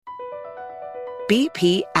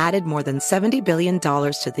BP added more than $70 billion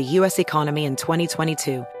to the U.S. economy in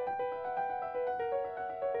 2022.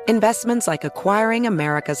 Investments like acquiring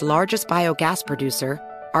America's largest biogas producer,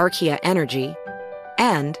 Archaea Energy,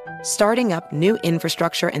 and starting up new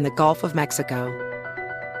infrastructure in the Gulf of Mexico.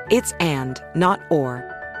 It's and, not or.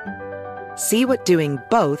 See what doing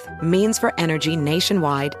both means for energy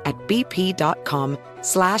nationwide at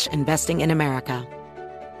bp.com/investing in America.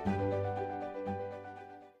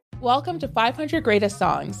 Welcome to 500 Greatest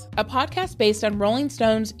Songs, a podcast based on Rolling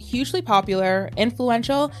Stone's hugely popular,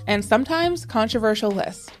 influential, and sometimes controversial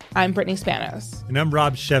list. I'm Brittany Spanos. And I'm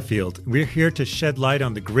Rob Sheffield. We're here to shed light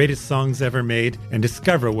on the greatest songs ever made and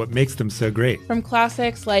discover what makes them so great. From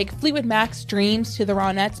classics like Fleetwood Mac's Dreams to the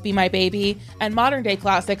Ronettes' Be My Baby, and modern-day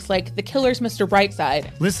classics like The Killers' Mr.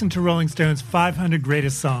 Brightside. Listen to Rolling Stone's 500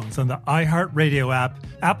 Greatest Songs on the iHeartRadio app,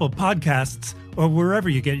 Apple Podcasts, or wherever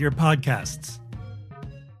you get your podcasts.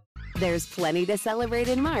 There's plenty to celebrate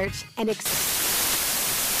in March and National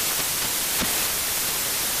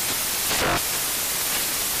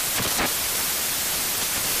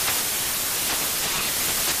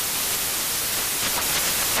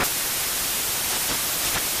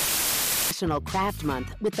Craft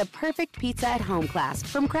Month with the perfect pizza at home class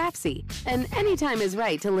from Craftsy. And anytime is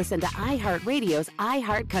right to listen to iHeartRadio's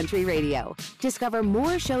iHeart Country Radio. Discover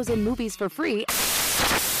more shows and movies for free.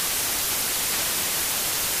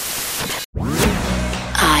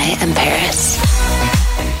 I am Paris.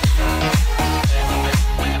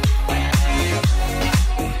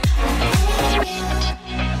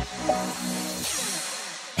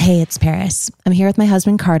 Hey, it's Paris. I'm here with my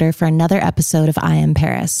husband Carter for another episode of I Am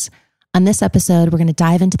Paris. On this episode, we're going to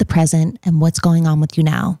dive into the present and what's going on with you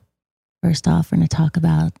now. First off, we're going to talk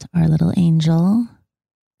about our little angel,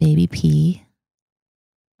 baby P,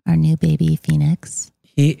 our new baby Phoenix.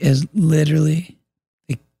 He is literally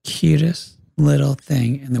the cutest little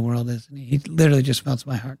thing in the world, isn't he? He literally just melts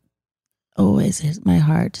my heart. Always, my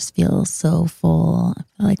heart just feels so full. I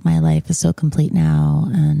feel like my life is so complete now,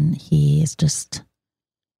 and he is just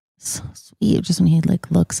so sweet. Just when he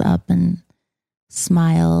looks up and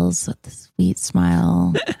smiles with the sweet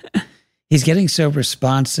smile. He's getting so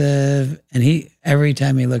responsive, and every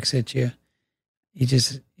time he looks at you,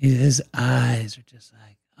 his eyes are just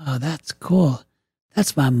like, oh, that's cool.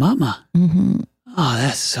 That's my mama. Mm-hmm. Oh,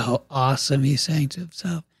 that's so awesome, he's saying to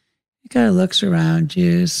himself. He kind of looks around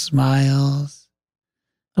you, smiles.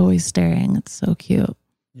 Always staring. It's so cute.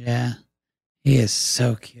 Yeah, he is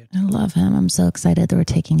so cute. I love him. I'm so excited that we're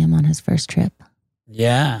taking him on his first trip.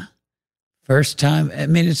 Yeah. First time. I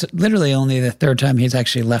mean, it's literally only the third time he's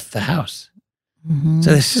actually left the house. Mm-hmm. So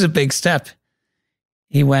this is a big step.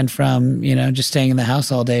 He went from, just staying in the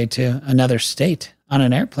house all day to another state on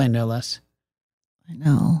an airplane, no less. I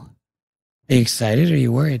know. Are you excited or are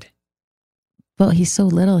you worried? Well, he's so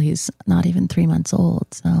little. He's not even 3 months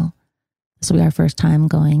old. So this will be our first time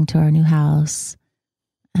going to our new house.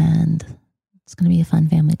 And it's going to be a fun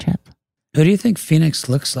family trip. Who do you think Phoenix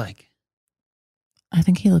looks like? I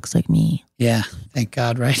think he looks like me. Yeah, thank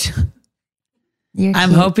God, right?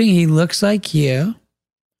 I'm hoping he looks like you.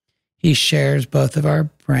 He shares both of our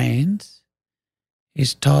brains.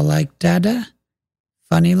 He's tall like Dada,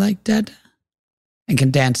 funny like Dada, and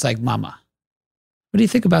can dance like Mama. What do you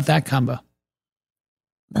think about that combo?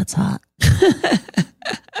 That's hot.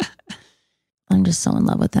 I'm just so in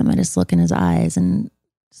love with him. I just look in his eyes and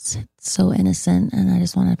it's so innocent, and I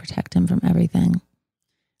just want to protect him from everything.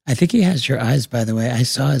 I think he has your eyes, by the way. I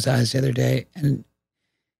saw his eyes the other day, and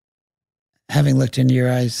having looked into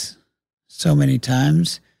your eyes so many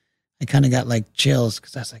times, I kind of got like chills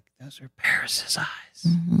because I was like, those are Paris's eyes.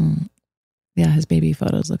 Mm-hmm. Yeah, his baby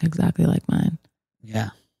photos look exactly like mine. Yeah.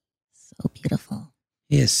 So beautiful.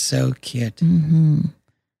 He is so cute. Mm-hmm.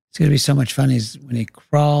 It's going to be so much fun when he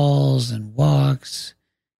crawls and walks.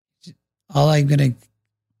 All I'm going to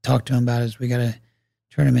talk to him about is we got to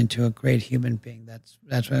turn him into a great human being. That's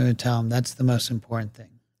what I'm going to tell him. That's the most important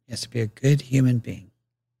thing. He has to be a good human being.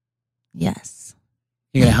 Yes.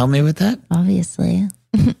 You going to help me with that? Obviously.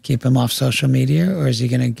 Keep him off social media, or is he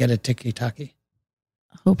going to get a tiki-taki?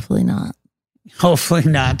 Hopefully not. Hopefully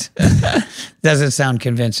not. Doesn't sound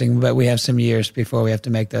convincing, but we have some years before we have to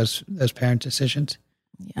make those parent decisions.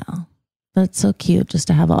 Yeah. But it's so cute just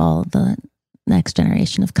to have all the next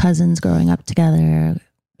generation of cousins growing up together.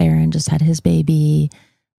 Baron just had his baby.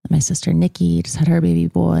 My sister Nikki just had her baby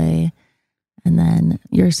boy. And then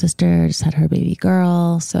your sister just had her baby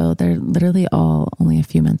girl. So they're literally all only a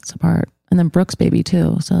few months apart. And then Brooke's baby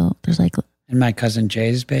too. So there's like... And my cousin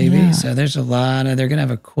Jay's baby. Yeah. So there's a lot of... They're going to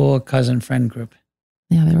have a cool cousin friend group.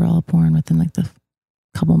 Yeah, they were all born within like the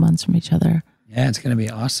couple months from each other. Yeah, it's going to be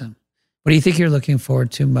awesome. What do you think you're looking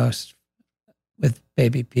forward to most with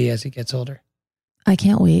baby P as he gets older? I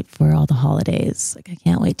can't wait for all the holidays. Like, I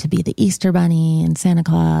can't wait to be the Easter Bunny and Santa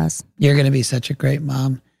Claus. You're going to be such a great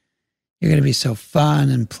mom. You're going to be so fun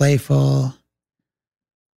and playful.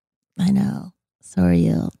 I know. So are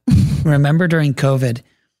you. Remember during COVID,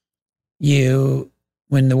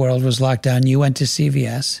 when the world was locked down, you went to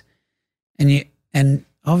CVS and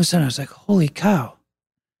all of a sudden I was like, holy cow,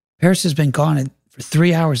 Paris has been gone for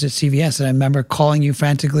 3 hours at CVS. And I remember calling you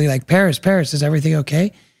frantically like, Paris, is everything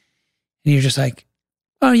okay? And you're just like,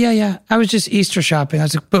 oh, yeah. I was just Easter shopping. I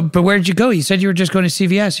was like, but where'd you go? You said you were just going to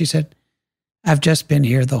CVS. You said, I've just been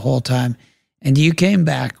here the whole time. And you came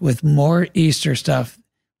back with more Easter stuff,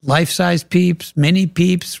 life-size peeps, mini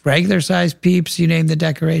peeps, regular-size peeps, you name the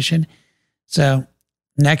decoration. So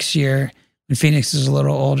next year, when Phoenix is a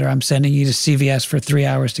little older, I'm sending you to CVS for 3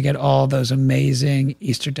 hours to get all those amazing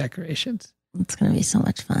Easter decorations. It's going to be so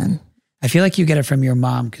much fun. I feel like you get it from your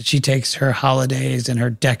mom because she takes her holidays and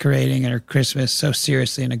her decorating and her Christmas so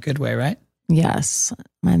seriously in a good way, right? Yes.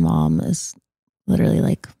 My mom is literally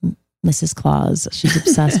like Mrs. Claus. She's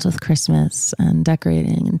obsessed with Christmas and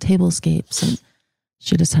decorating and tablescapes, and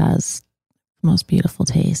she just has the most beautiful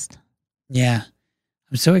taste. Yeah.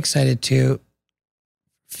 I'm so excited too.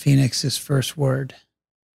 Phoenix's first word.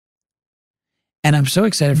 And I'm so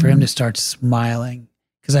excited for him to start smiling.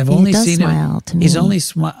 Because I've only seen him. To me. He's only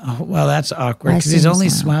smiled. Well, that's awkward because he's only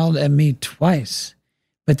smiled at me twice.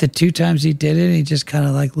 But the 2 times he did it, he just kind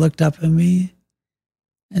of like looked up at me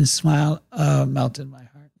and smiled. Oh, melted my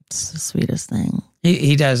heart. It's the sweetest thing.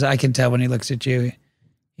 He does. I can tell when he looks at you.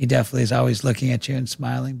 He definitely is always looking at you and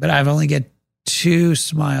smiling. But I've only get 2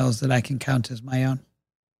 smiles that I can count as my own.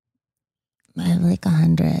 I have like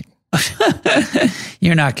 100.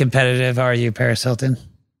 You're not competitive, are you, Paris Hilton?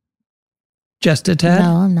 Just a tad?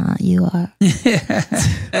 No, I'm not. You are.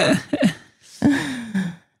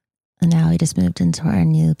 And now we just moved into our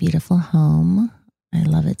new beautiful home. I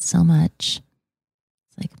love it so much.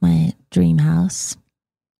 It's like my dream house.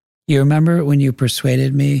 You remember when you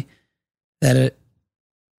persuaded me that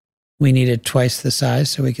we needed twice the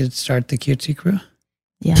size so we could start the cutesy crew?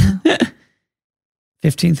 Yeah.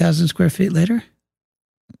 15,000 square feet later?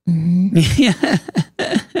 Mm-hmm. Yeah.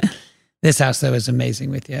 This house, though, is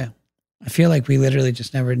amazing with you. I feel like we literally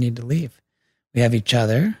just never need to leave. We have each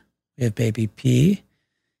other. We have baby P.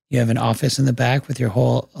 You have an office in the back with your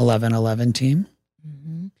whole 1111 team.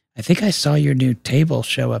 Mm-hmm. I think I saw your new table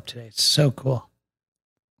show up today. It's so cool.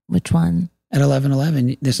 Which one? At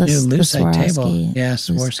 1111, this new Lucite table. Yeah,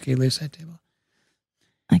 Swarovski Lucite table.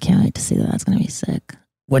 I can't wait to see that. That's going to be sick.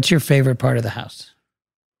 What's your favorite part of the house?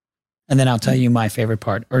 And then I'll tell you my favorite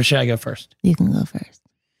part. Or should I go first? You can go first.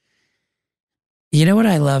 You know what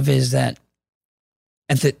I love is that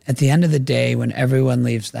at the end of the day, when everyone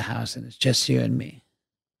leaves the house and it's just you and me,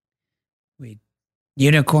 we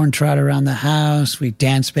unicorn trot around the house. We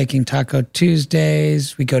dance baking Taco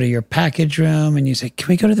Tuesdays. We go to your package room and you say, can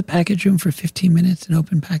we go to the package room for 15 minutes and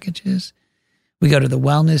open packages? We go to the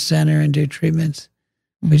wellness center and do treatments.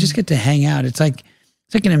 Mm-hmm. We just get to hang out. It's like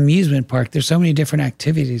an amusement park. There's so many different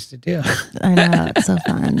activities to do. I know. It's so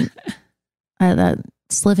fun. That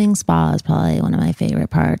Sliving Spa is probably one of my favorite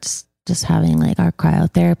parts. Just having like our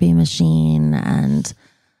cryotherapy machine and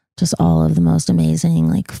just all of the most amazing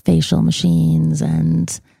like facial machines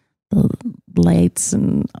and the lights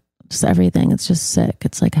and just everything. It's just sick.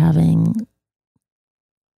 It's like having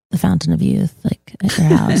the Fountain of Youth like at your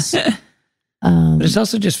house. But it's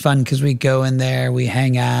also just fun because we go in there, we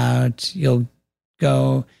hang out. You'll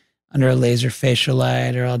go under a laser facial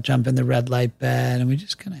light, or I'll jump in the red light bed, and we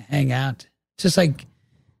just kind of hang out. It's just like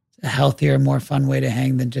a healthier, more fun way to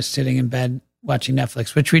hang than just sitting in bed watching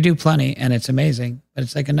Netflix, which we do plenty, and it's amazing. But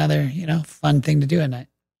it's like another, fun thing to do at night.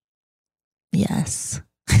 Yes.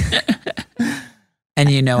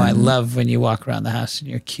 And I love when you walk around the house in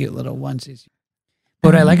your cute little onesies. But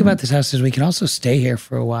what I like about this house is we can also stay here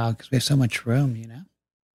for a while because we have so much room,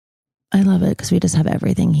 I love it because we just have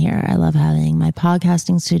everything here. I love having my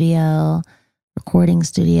podcasting studio, recording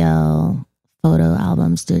studio, photo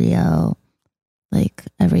album studio, like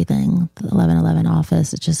everything. The 1111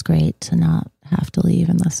 office. It's just great to not have to leave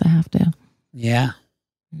unless I have to. Yeah.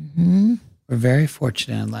 Mm-hmm. We're very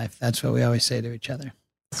fortunate in life. That's what we always say to each other.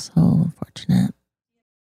 So fortunate.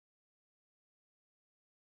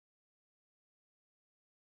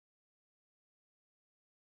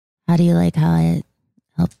 How do you like how I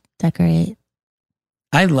help decorate?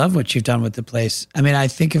 I love what you've done with the place. I mean, I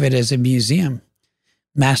think of it as a museum.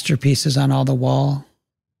 Masterpieces on all the wall.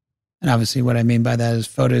 And obviously what I mean by that is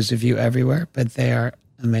photos of you everywhere, but they are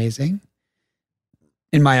amazing.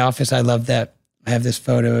 In my office, I love that I have this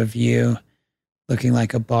photo of you looking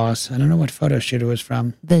like a boss. I don't know what photo shoot it was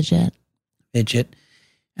from. Vidget.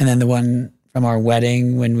 And then the one from our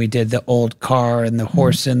wedding when we did the old car and the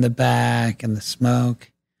horse in the back and the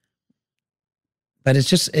smoke. But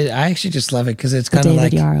I actually just love it because it's kind of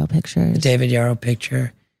like David Yarrow pictures. The David Yarrow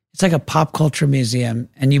picture. It's like a pop culture museum,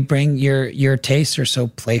 and you bring your tastes are so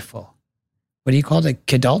playful. What do you call it? A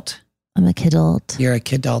kidult? I'm a kidult. You're a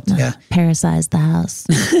kidult, yeah. Parasized the house.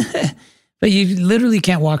 But you literally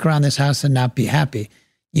can't walk around this house and not be happy.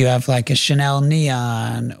 You have like a Chanel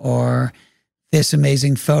neon or this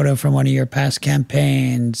amazing photo from one of your past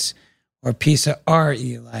campaigns or a piece of art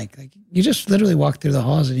you like. Like you just literally walk through the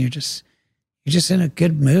halls and you're just in a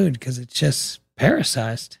good mood because it's just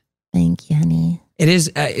parasized. Thank you, honey. It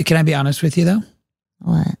is. Can I be honest with you though?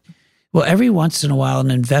 What? Well, every once in a while,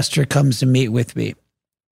 an investor comes to meet with me,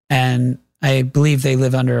 and I believe they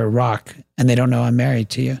live under a rock and they don't know I'm married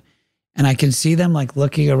to you. And I can see them like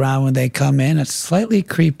looking around when they come in. It's slightly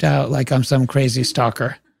creeped out, like I'm some crazy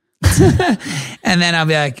stalker. And then I'll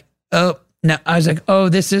be like, oh, no. I was like, oh,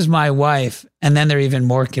 this is my wife. And then they're even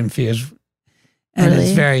more confused. And Really?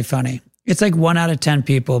 It's very funny. It's like 1 out of 10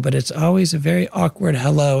 people, but it's always a very awkward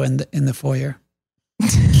hello in the foyer.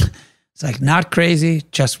 It's like, not crazy,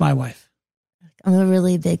 just my wife. I'm a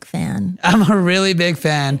really big fan. I'm a really big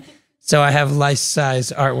fan. So I have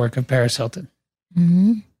life-size artwork of Paris Hilton.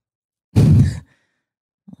 Mm-hmm.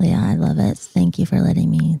 Well, yeah, I love it. Thank you for letting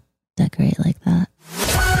me decorate like that.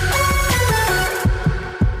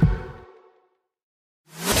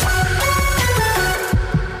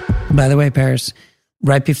 By the way, Paris,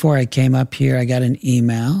 right before I came up here, I got an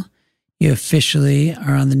email. You officially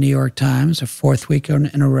are on the New York Times, a 4th week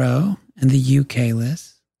in a row, and the UK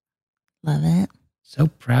list. Love it. So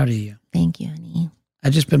proud of you. Thank you, honey.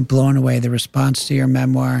 I've just been blown away. The response to your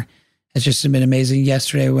memoir has just been amazing.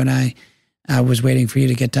 Yesterday, when I was waiting for you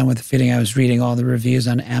to get done with the fitting, I was reading all the reviews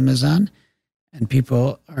on Amazon, and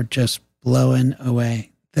people are just blown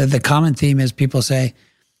away. The common theme is people say,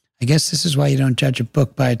 I guess this is why you don't judge a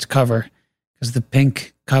book by its cover, because the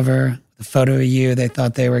pink cover, the photo of you, they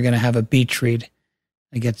thought they were going to have a beach read.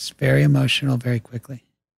 It gets very emotional very quickly.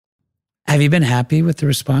 Have you been happy with the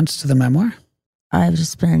response to the memoir? I've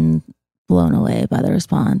just been blown away by the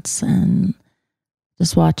response and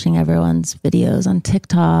just watching everyone's videos on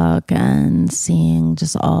TikTok and seeing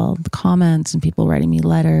just all the comments and people writing me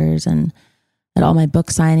letters and at all my book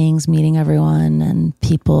signings, meeting everyone and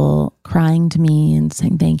people crying to me and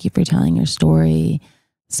saying, thank you for telling your story.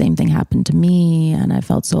 Same thing happened to me and I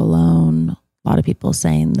felt so alone. A lot of people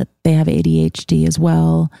saying that they have ADHD as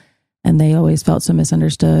well and they always felt so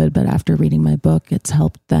misunderstood. But after reading my book, it's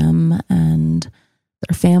helped them and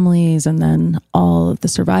their families and then all of the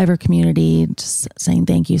survivor community just saying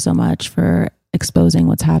thank you so much for exposing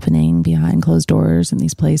what's happening behind closed doors in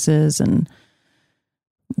these places and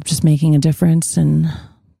just making a difference and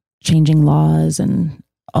changing laws and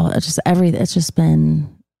all it's just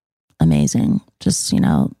been amazing. Just,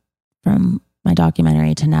 from my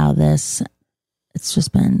documentary to now this, it's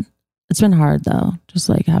been hard though. Just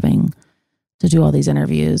like having to do all these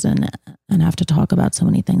interviews and have to talk about so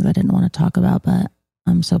many things I didn't want to talk about, but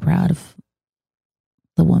I'm so proud of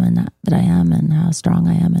the woman that I am and how strong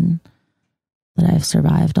I am and that I've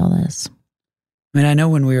survived all this. I mean, I know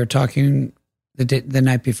when we were talking the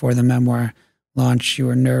night before the memoir launch, you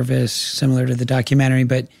were nervous, similar to the documentary,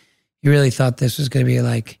 but you really thought this was going to be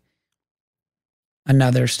like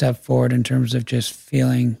another step forward in terms of just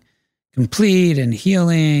feeling complete and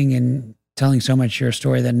healing and telling so much your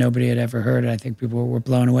story that nobody had ever heard. I think people were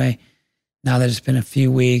blown away. Now that it's been a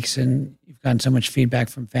few weeks and you've gotten so much feedback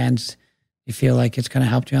from fans, you feel like it's kind of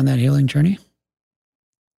helped you on that healing journey?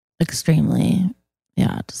 Extremely.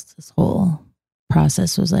 Yeah, just this whole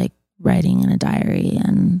process was like writing in a diary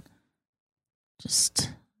and just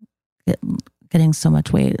getting so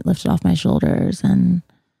much weight lifted off my shoulders and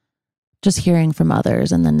just hearing from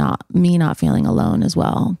others and then not feeling alone as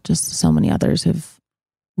well. Just so many others have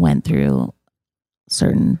went through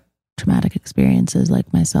certain traumatic experiences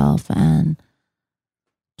like myself and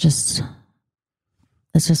it's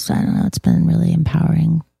just, I don't know, it's been really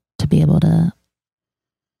empowering to be able to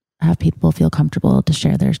have people feel comfortable to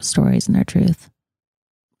share their stories and their truth.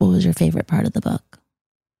 What was your favorite part of the book?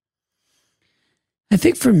 I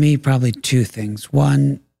think for me, probably two things.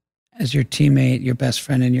 One, as your teammate, your best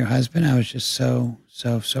friend, and your husband, I was just so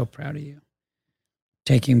proud of you.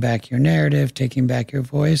 Taking back your narrative, taking back your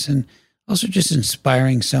voice, and also just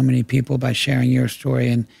inspiring so many people by sharing your story.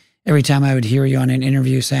 And every time I would hear you on an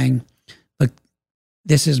interview saying, look,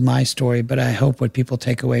 this is my story, but I hope what people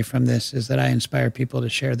take away from this is that I inspire people to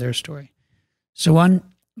share their story. So one,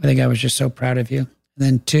 I think I was just so proud of you. And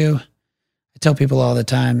then 2, I tell people all the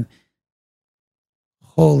time,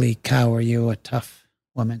 holy cow, are you a tough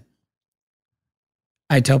woman?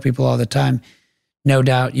 I tell people all the time, no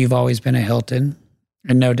doubt you've always been a Hilton,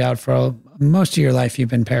 and no doubt for most of your life you've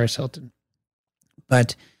been Paris Hilton.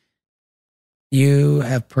 But you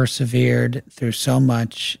have persevered through so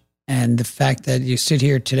much, and the fact that you sit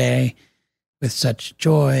here today with such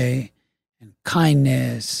joy and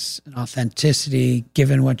kindness and authenticity,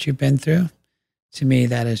 given what you've been through, to me,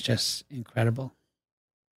 that is just incredible.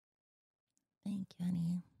 Thank you,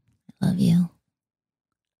 honey. I love you.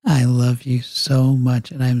 I love you so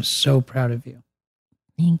much, and I'm so proud of you.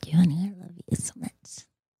 Thank you, honey. I love you so much.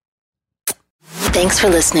 Thanks for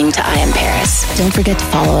listening to I Am Paris. Don't forget to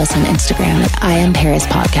follow us on Instagram at I Am Paris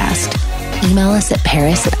Podcast. Email us at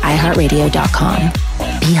paris@iheartradio.com.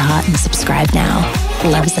 Be hot and subscribe now.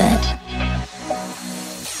 Loves it.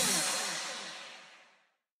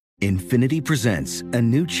 Infiniti presents a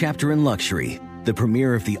new chapter in luxury, the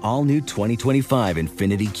premiere of the all-new 2025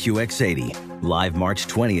 Infiniti QX80, live March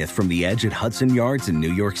 20th from the Edge at Hudson Yards in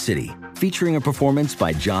New York City, featuring a performance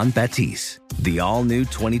by John Batiste. The all-new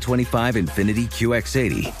 2025 Infiniti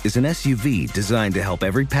QX80 is an SUV designed to help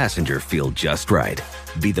every passenger feel just right.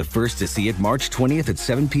 Be the first to see it March 20th at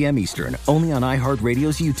 7 p.m. Eastern, only on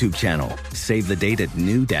iHeartRadio's YouTube channel. Save the date at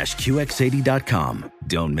new-QX80.com.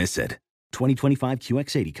 Don't miss it. 2025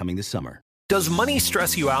 QX80 coming this summer. Does money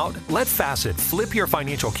stress you out? Let Facet flip your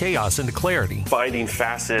financial chaos into clarity. Finding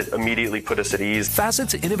Facet immediately put us at ease.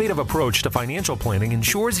 Facet's innovative approach to financial planning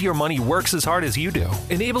ensures your money works as hard as you do,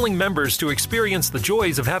 enabling members to experience the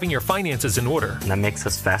joys of having your finances in order. And that makes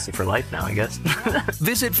us Facet for life now, I guess.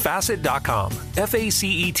 Visit Facet.com,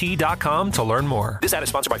 FACET.com to learn more. This ad is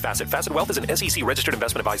sponsored by Facet. Facet Wealth is an SEC registered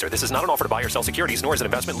investment advisor. This is not an offer to buy or sell securities, nor is it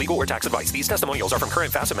investment, legal, or tax advice. These testimonials are from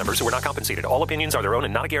current Facet members who are not compensated. All opinions are their own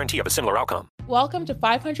and not a guarantee of a similar outcome. Welcome to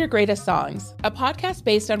 500 Greatest Songs, a podcast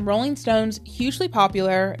based on Rolling Stone's hugely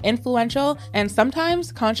popular, influential, and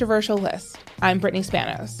sometimes controversial list. I'm Brittany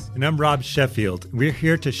Spanos. And I'm Rob Sheffield. We're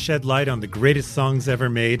here to shed light on the greatest songs ever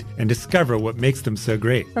made and discover what makes them so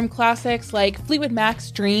great. From classics like Fleetwood Mac's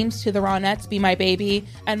Dreams to the Ronettes' Be My Baby,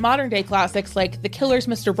 and modern-day classics like The Killer's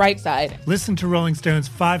Mr. Brightside. Listen to Rolling Stone's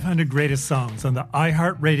 500 Greatest Songs on the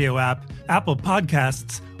iHeartRadio app, Apple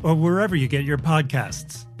Podcasts, or wherever you get your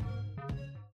podcasts.